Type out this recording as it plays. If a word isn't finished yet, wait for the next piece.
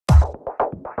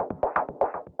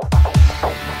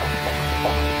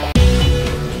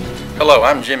Hello,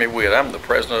 I'm Jimmy Witt. I'm the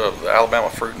president of the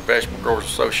Alabama Fruit and Vegetable Growers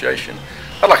Association.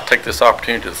 I'd like to take this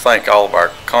opportunity to thank all of our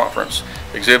conference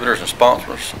exhibitors and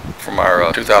sponsors from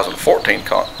our 2014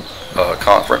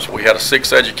 conference. We had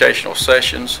 6 educational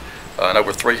sessions and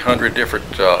over 300 different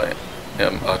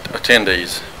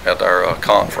attendees at our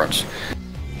conference.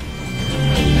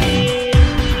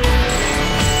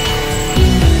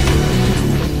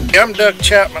 I'm Doug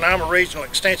Chapman. I'm a regional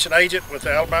extension agent with the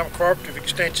Alabama Cooperative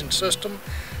Extension System.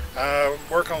 I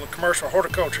work on the commercial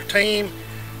horticulture team,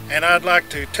 and I'd like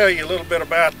to tell you a little bit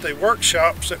about the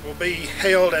workshops that will be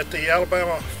held at the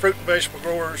Alabama Fruit and Vegetable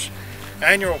Growers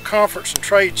Annual Conference and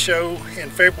Trade Show in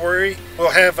February.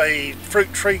 We'll have a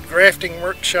fruit tree grafting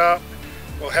workshop,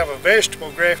 we'll have a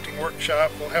vegetable grafting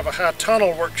workshop, we'll have a high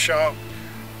tunnel workshop,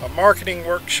 a marketing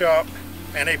workshop,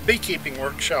 and a beekeeping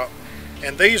workshop.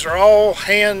 And these are all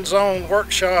hands-on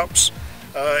workshops.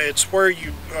 It's where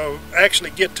you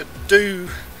actually get to do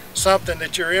something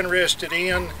that you're interested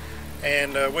in,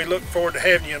 and we look forward to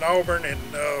having you in Auburn, and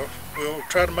we'll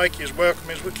try to make you as welcome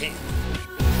as we can.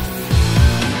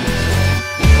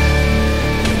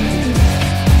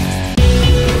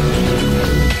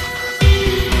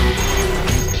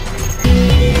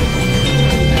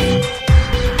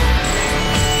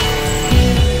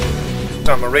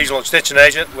 I'm a regional extension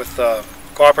agent with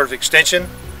Cooperative Extension,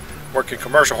 working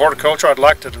commercial horticulture. I'd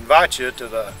like to invite you to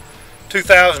the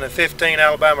 2015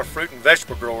 Alabama Fruit and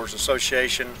Vegetable Growers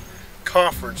Association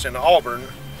Conference in Auburn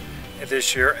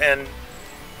this year, and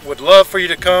would love for you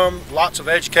to come. Lots of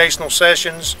educational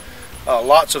sessions,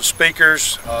 lots of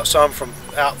speakers, some from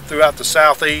throughout the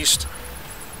Southeast,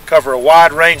 cover a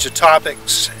wide range of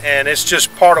topics, and it's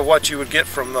just part of what you would get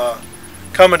from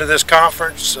coming to this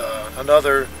conference.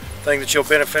 Another thing that you'll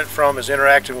benefit from is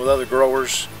interacting with other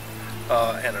growers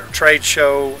and a trade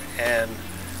show, and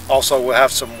also we'll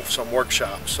have some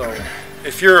workshops. So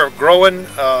if you're growing,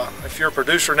 if you're a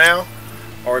producer now,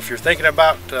 or if you're thinking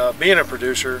about being a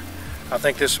producer, I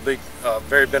think this will be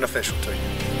very beneficial to you.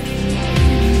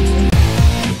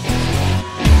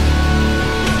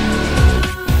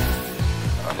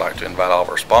 I'd like to invite all of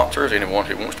our sponsors, anyone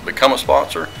who wants to become a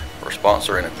sponsor or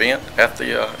sponsor an event at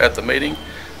the meeting,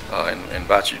 and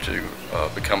invite you to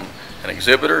become an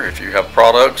exhibitor if you have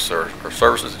products or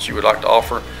services that you would like to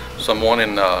offer someone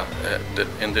in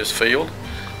this field.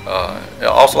 I'd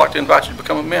also like to invite you to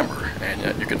become a member,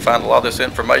 and you can find a lot of this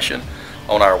information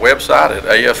on our website at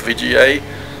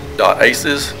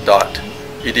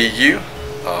afvga.aces.edu.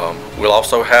 We'll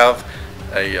also have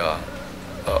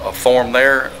a form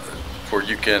there where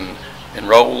you can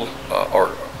enroll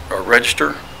or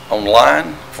register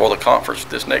online for the conference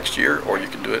this next year, or you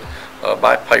can do it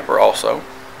by paper also.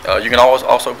 You can always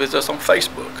also visit us on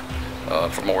Facebook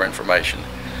for more information.